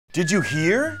Did you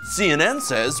hear? CNN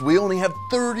says we only have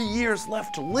 30 years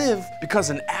left to live because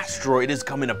an asteroid is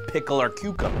coming to pickle our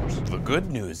cucumbers. The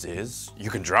good news is you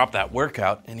can drop that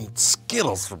workout and eat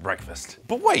Skittles for breakfast.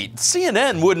 But wait,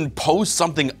 CNN wouldn't post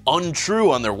something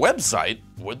untrue on their website,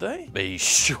 would they? They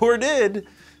sure did.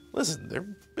 Listen, they're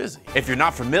busy. If you're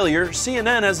not familiar,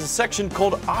 CNN has a section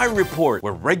called I Report,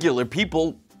 where regular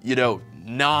people,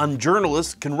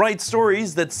 non-journalists can write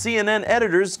stories that CNN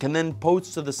editors can then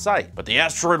post to the site. But the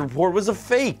asteroid report was a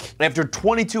fake. After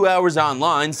 22 hours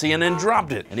online, CNN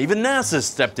dropped it. And even NASA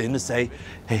stepped in to say,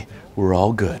 hey, we're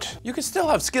all good. You can still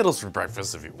have Skittles for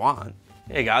breakfast if you want.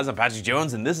 Hey guys, I'm Patrick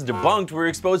Jones and this is Debunk'd, where we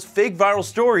expose fake viral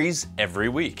stories every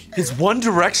week. Is One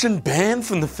Direction banned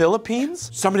from the Philippines?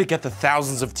 Somebody get the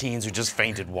thousands of teens who just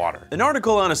fainted water. An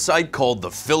article on a site called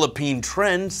The Philippine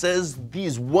Trend says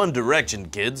these One Direction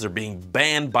kids are being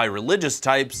banned by religious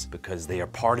types because they are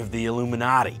part of the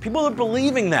Illuminati. People are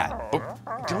believing that, but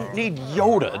you don't need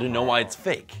Yoda to know why it's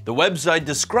fake. The website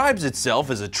describes itself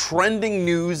as a trending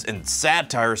news and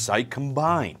satire site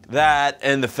combined. That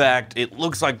and the fact it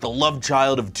looks like the love child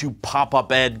of two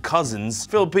pop-up ad cousins,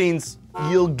 Philippines,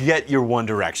 you'll get your One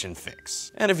Direction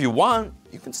fix. And if you want,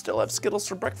 you can still have Skittles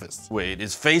for breakfast. Wait,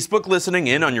 is Facebook listening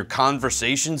in on your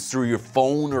conversations through your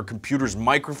phone or computer's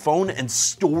microphone and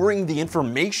storing the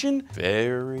information?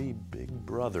 Very big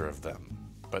brother of them.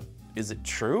 But is it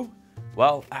true?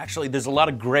 Well, actually, there's a lot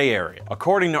of gray area.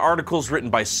 According to articles written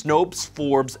by Snopes,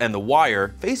 Forbes, and The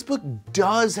Wire, Facebook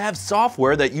does have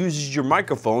software that uses your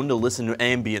microphone to listen to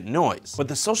ambient noise. But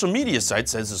the social media site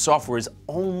says the software is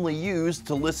only used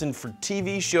to listen for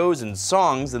TV shows and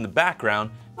songs in the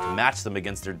background to match them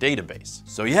against their database.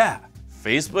 So yeah,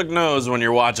 Facebook knows when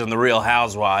you're watching The Real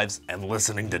Housewives and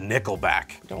listening to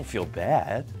Nickelback. Don't feel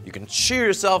bad. You can cheer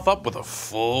yourself up with a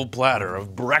full platter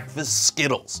of breakfast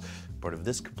Skittles, part of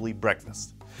this complete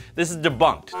breakfast. This is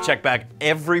Debunk'd. Check back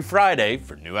every Friday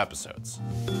for new episodes.